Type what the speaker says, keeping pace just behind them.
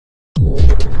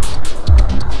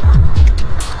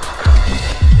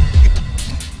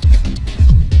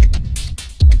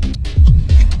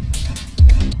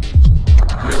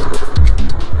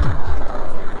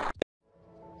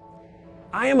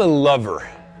I'm a lover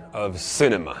of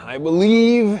cinema. I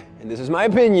believe, and this is my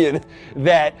opinion,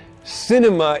 that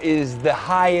cinema is the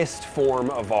highest form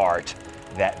of art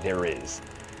that there is.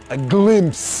 A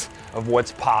glimpse of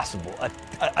what's possible,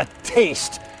 a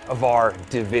taste of our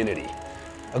divinity.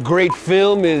 A great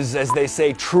film is, as they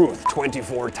say, truth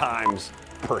 24 times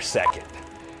per second.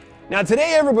 Now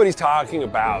today everybody's talking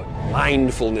about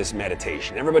mindfulness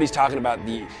meditation. Everybody's talking about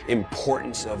the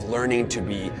importance of learning to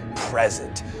be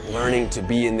present, learning to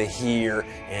be in the here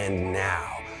and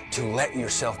now, to let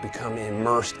yourself become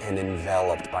immersed and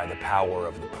enveloped by the power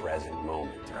of the present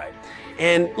moment, right?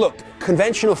 And look,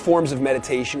 conventional forms of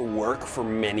meditation work for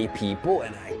many people,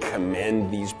 and I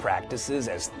commend these practices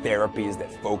as therapies that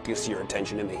focus your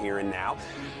attention in the here and now.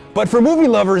 But for movie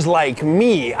lovers like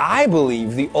me, I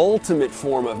believe the ultimate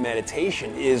form of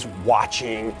meditation is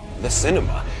watching the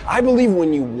cinema. I believe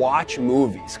when you watch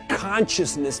movies,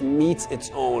 consciousness meets its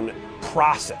own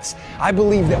process. I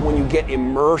believe that when you get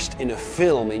immersed in a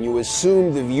film and you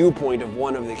assume the viewpoint of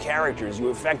one of the characters,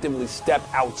 you effectively step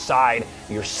outside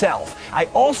yourself. I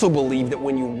also believe that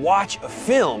when you watch a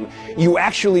film, you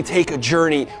actually take a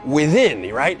journey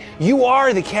within, right? You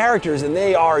are the characters and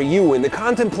they are you, and the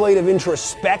contemplative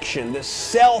introspection, the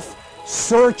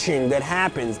self-searching that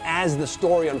happens as the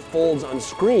story unfolds on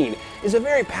screen is a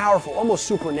very powerful, almost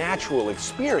supernatural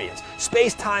experience.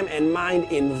 Space, time, and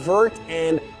mind invert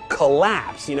and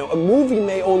collapse. You know, a movie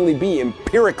may only be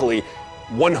empirically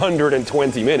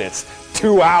 120 minutes,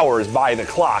 2 hours by the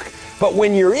clock. But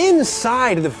when you're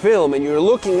inside the film and you're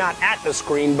looking not at the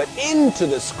screen but into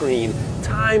the screen,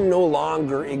 time no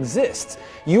longer exists.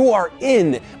 You are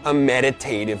in a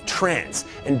meditative trance.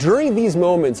 And during these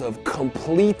moments of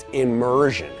complete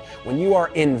immersion, when you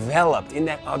are enveloped in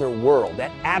that other world,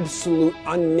 that absolute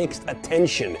unmixed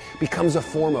attention becomes a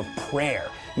form of prayer.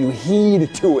 You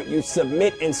heed to it, you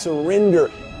submit and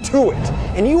surrender to it,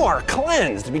 and you are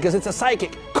cleansed because it's a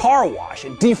psychic car wash.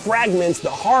 It defragments the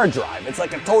hard drive. It's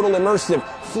like a total immersive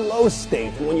flow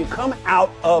state, and when you come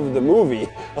out of the movie,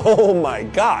 oh my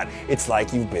God, it's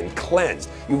like you've been cleansed.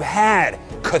 You've had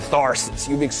catharsis.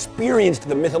 You've experienced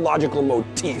the mythological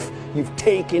motif. You've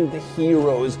taken the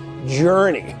hero's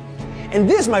journey. And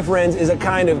this, my friends, is a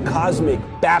kind of cosmic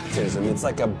baptism. It's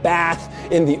like a bath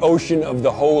in the ocean of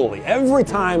the holy. Every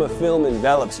time a film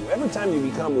envelops you, every time you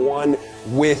become one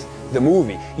with the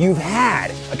movie, you've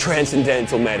had a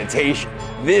transcendental meditation.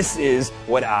 This is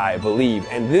what I believe.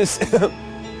 And this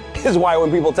is why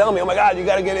when people tell me, oh my God, you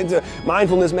gotta get into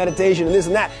mindfulness meditation and this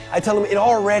and that, I tell them it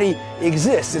already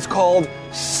exists. It's called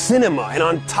cinema. And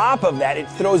on top of that, it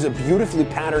throws a beautifully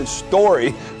patterned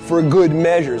story for good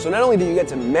measure. So not only do you get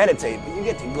to meditate, but you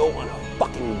get to go on a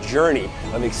fucking journey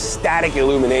of ecstatic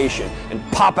illumination and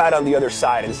pop out on the other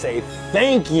side and say,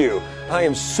 thank you. I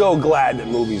am so glad that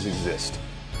movies exist.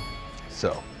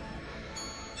 So,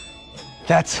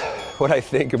 that's what I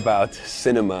think about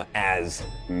cinema as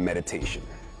meditation.